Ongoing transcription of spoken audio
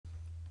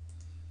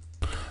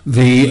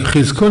The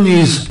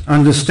CHIZKUNI's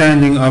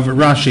understanding of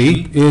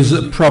Rashi is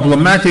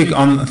problematic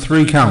on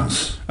 3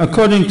 counts.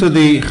 According to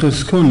the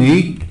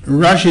CHIZKUNI,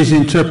 Rashi's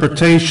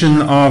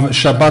interpretation of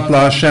Shabbat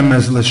LaHashem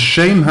as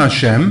L'Shem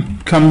Hashem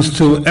comes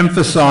to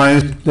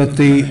emphasize that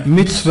the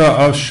mitzvah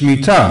of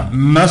Shemitah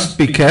must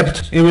be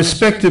kept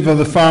irrespective of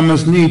the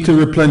farmer's need to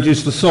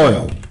replenish the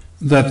soil.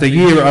 That the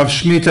year of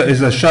Shemitah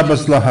is a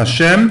Shabbat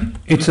LaHashem,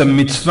 it's a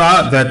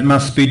mitzvah that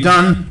must be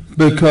done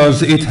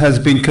because it has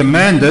been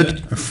commanded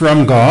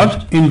from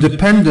God,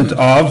 independent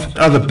of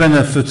other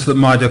benefits that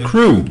might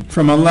accrue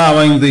from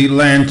allowing the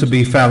land to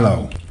be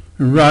fallow.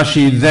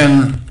 Rashi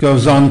then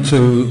goes on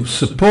to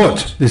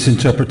support this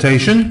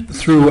interpretation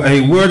through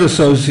a word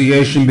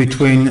association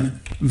between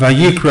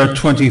Vayikra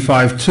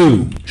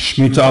 25:2,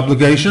 Shemitah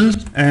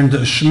obligations, and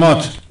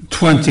Shmot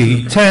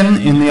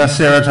 20:10 in the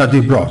Aseret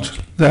HaDibrot,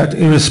 that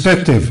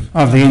irrespective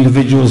of the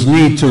individual's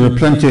need to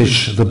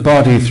replenish the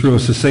body through a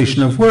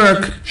cessation of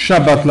work,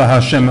 Shabbat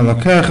LaHashem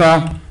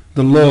Elokecha,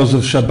 the laws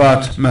of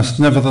Shabbat must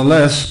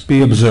nevertheless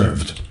be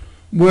observed.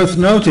 Worth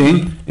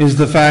noting is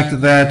the fact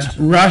that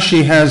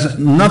Rashi has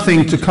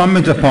nothing to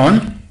comment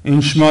upon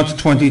in Shmot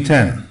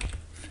 20:10,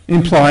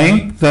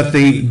 implying that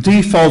the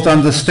default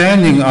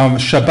understanding of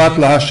Shabbat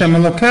LaHashem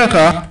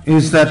Elokecha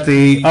is that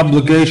the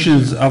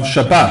obligations of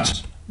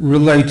Shabbat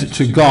relate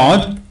to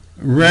God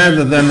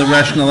rather than the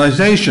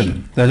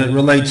rationalization that it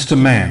relates to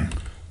man.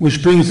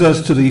 Which brings us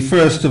to the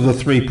first of the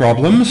 3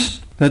 problems,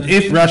 that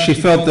if Rashi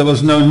felt there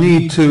was no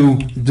need to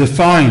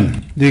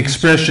define the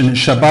expression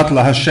Shabbat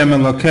LaHashem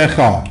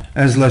Elokecha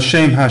as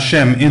L'Shem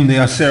Hashem in the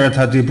Aseret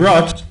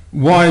HaDibrot,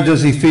 why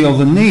does he feel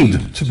the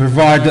need to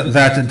provide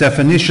that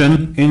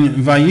definition in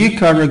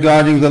Vayikra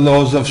regarding the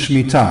laws of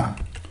Shemitah?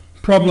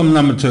 Problem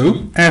number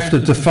 2, after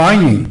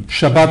defining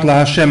Shabbat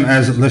LaHashem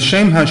as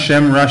L'Shem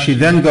Hashem, Rashi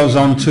then goes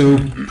on to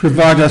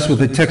provide us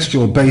with a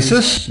textual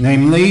basis,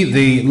 namely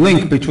the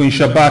link between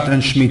Shabbat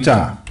and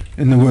Shemitah.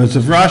 In the words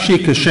of Rashi,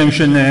 Kashem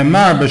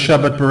shene'emar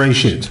b'Shabbat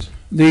Bereshit.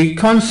 The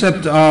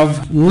concept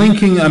of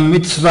linking a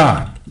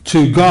mitzvah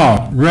to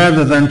God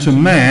rather than to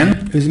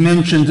man is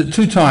mentioned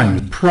 2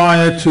 times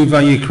prior to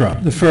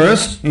Vayikra. The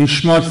first in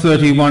Shmot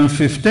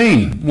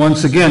 31:15,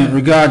 once again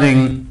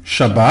regarding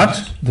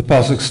Shabbat. The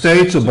pasuk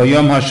states,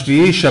 "Ubayom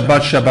hashvi'i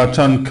Shabbat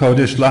Shabbaton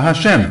Kodesh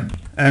LaHashem,"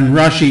 and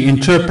Rashi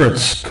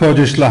interprets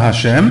Kodesh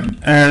LaHashem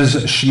as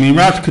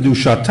Shmirat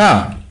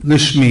Kedushata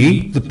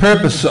Lishmi. The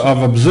purpose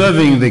of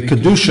observing the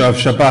Kedusha of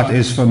Shabbat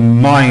is for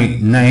my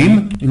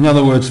name, in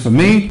other words for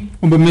me,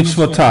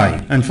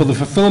 Ubemitzvotai, and for the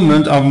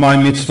fulfillment of my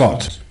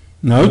mitzvot.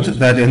 Note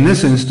that in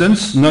this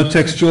instance, no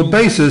textual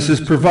basis is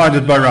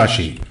provided by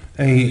Rashi.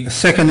 A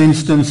second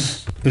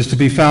instance is to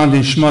be found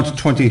in Shmot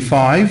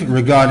 25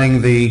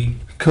 regarding the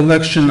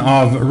collection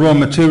of raw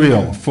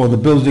material for the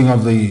building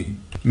of the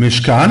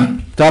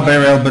Mishkan.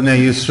 Daber el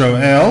b'nei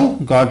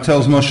Yisrael, God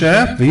tells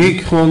Moshe,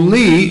 V'yikchu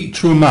li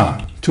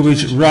truma, to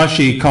which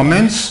Rashi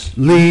comments,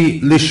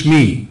 Li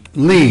lishmi,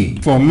 Li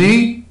for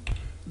me,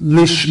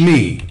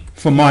 Lishmi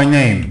for my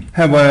name,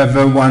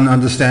 however one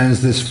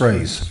understands this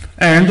phrase.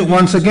 And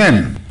once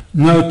again,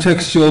 no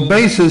textual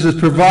basis is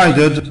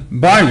provided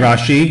by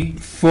Rashi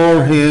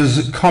for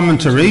his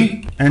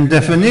commentary and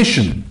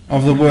definition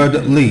of the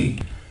word Li.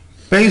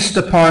 Based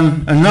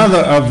upon another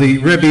of the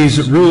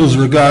Rebbe's rules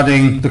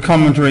regarding the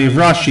commentary of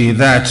Rashi,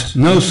 that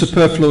no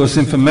superfluous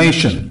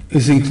information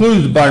is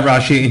included by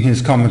Rashi in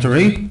his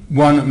commentary,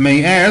 one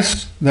may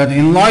ask that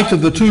in light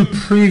of the 2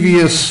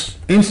 previous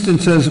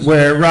instances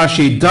where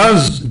Rashi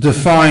does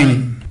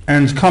define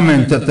and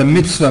comment that the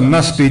mitzvah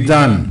must be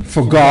done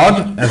for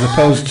God as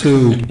opposed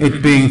to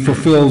it being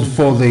fulfilled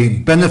for the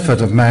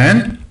benefit of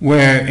man,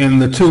 where in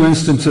the 2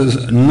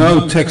 instances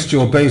no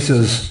textual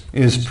basis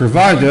is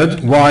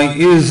provided, why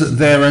is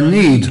there a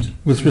need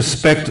with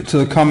respect to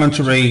the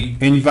commentary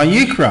in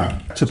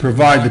Vayikra to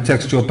provide the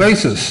textual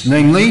basis,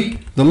 namely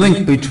the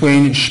link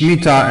between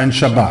Shemitah and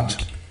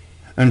Shabbat?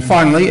 And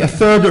finally, a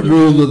third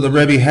rule that the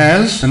Rebbe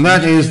has, and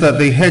that is that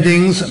the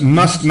headings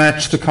must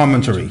match the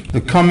commentary.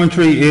 The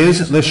commentary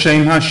is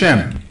L'Shem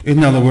Hashem.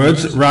 In other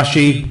words,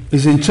 Rashi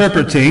is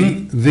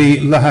interpreting the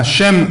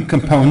LaHashem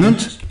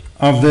component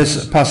of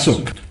this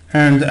pasuk.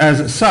 And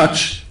as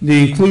such,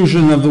 the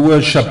inclusion of the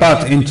word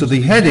Shabbat into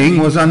the heading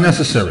was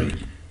unnecessary.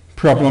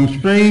 Problem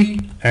 3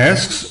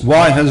 asks,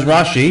 why has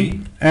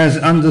Rashi, as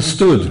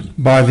understood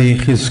by the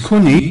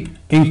CHIZKUNI,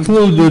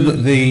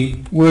 included the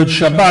word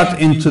Shabbat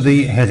into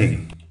the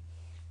heading?